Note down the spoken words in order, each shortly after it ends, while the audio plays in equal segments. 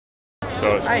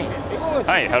So, Hi.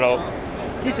 Hi, hello.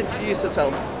 Please introduce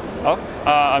yourself. Oh,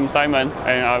 I'm Simon,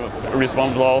 and I'm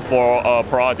responsible for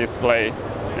ProArt display.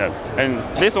 Yeah. And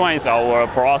this one is our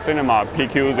ProArt Cinema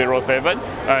PQ07.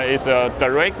 It's a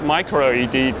direct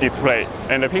microLED display,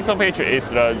 and the pixel pitch is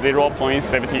the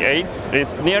 0.78.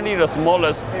 It's nearly the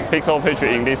smallest pixel pitch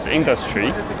in this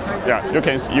industry. Yeah, you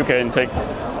can take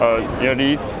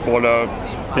nearly for the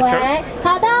picture.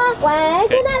 好的，喂，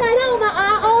现在来到我们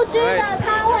ROG 的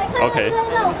摊位，看到就是那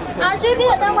种 RGB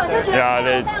的灯管，就觉得非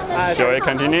常的炫炮，就是变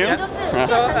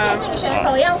成电竞选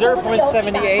手一样，殊不知游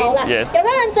戏打超烂。有没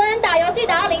有认真打游戏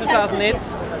打到凌晨2000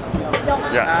 nits. 有吗？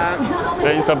 Yeah.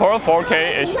 They support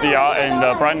 4K HDR and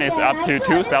the brightness up to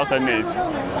 2000 nits.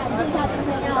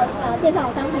 介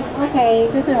绍商品 ，OK，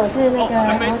 就是我是那个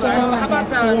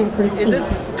Is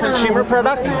this consumer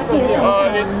product?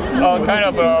 It's kind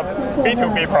of a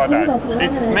B2B product.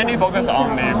 It's mainly focused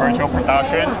on the virtual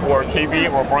production or TV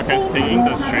or broadcasting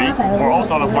industry, or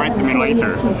also the flight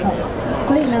simulator.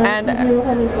 And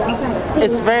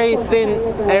it's very thin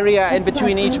area in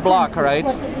between each block, right?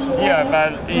 Yeah,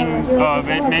 but in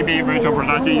maybe virtual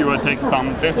production, you will take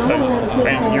some distance,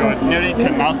 and you nearly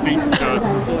cannot see the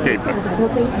gap.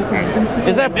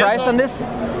 Is there a price on this?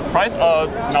 Price?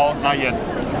 No, not yet.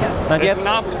 Not yet? It's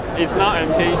not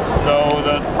empty, so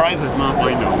the price is not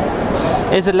final.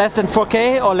 Is it less than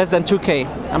 4K or less than 2K?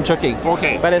 I'm joking.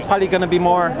 4K. But it's probably going to be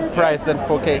more price than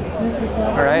 4K.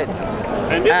 All right.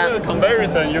 And this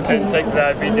comparison, you can take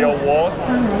that video wall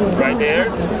right there,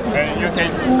 and you can,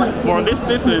 for this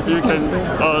distance, you can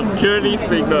clearly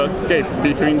see the gap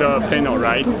between the panel,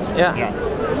 right? Yeah.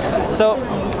 So,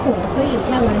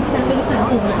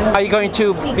 are you going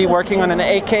to be working on an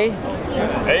 8K?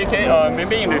 8K,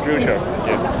 maybe in the future,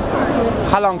 yes.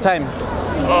 How long time?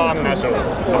 I'm not sure.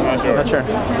 Not sure.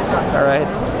 All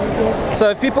right. So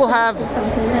if people have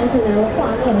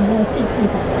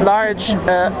large,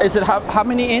 is it how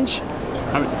many inch?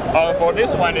 For this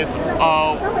one is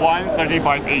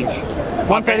 135 inch.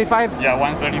 135? Yeah,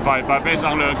 135. But based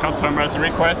on the customer's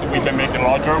request, we can make it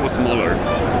larger or smaller.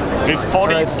 It's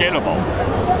fully scalable.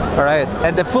 All right.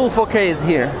 And the full 4K is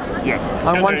here. Yeah.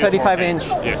 On 135 inch.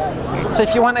 Yes. So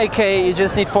if you want 8K, you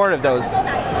just need 4 of those.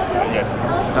 Yes.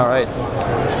 All right.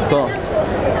 Cool.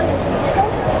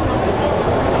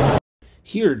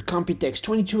 Here at Computex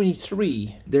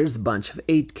 2023, there's a bunch of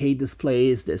 8K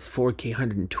displays, there's 4K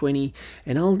 120,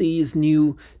 and all these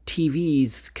new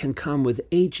TVs can come with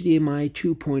HDMI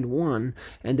 2.1,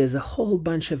 and there's a whole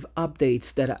bunch of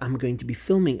updates that I'm going to be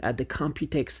filming at the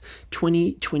Computex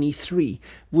 2023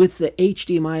 with the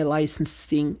HDMI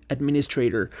licensing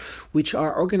administrator, which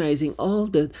are organizing all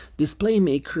the display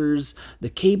makers, the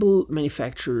cable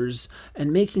manufacturers,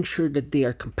 and making sure that they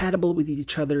are compatible with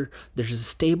each other. There's a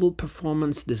stable performance,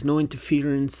 there's no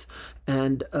interference,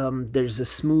 and there's a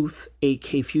smooth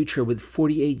 8K future with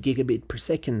 48 gigabit per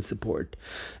second support.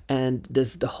 And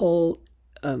there's the whole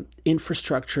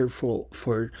infrastructure for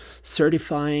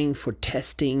certifying, for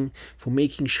testing, for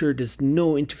making sure there's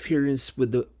no interference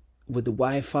with the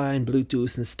Wi-Fi and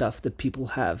Bluetooth and stuff that people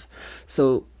have.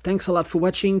 So thanks a lot for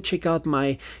watching. Check out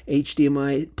my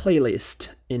HDMI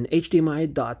playlist in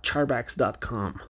hdmi.charbax.com.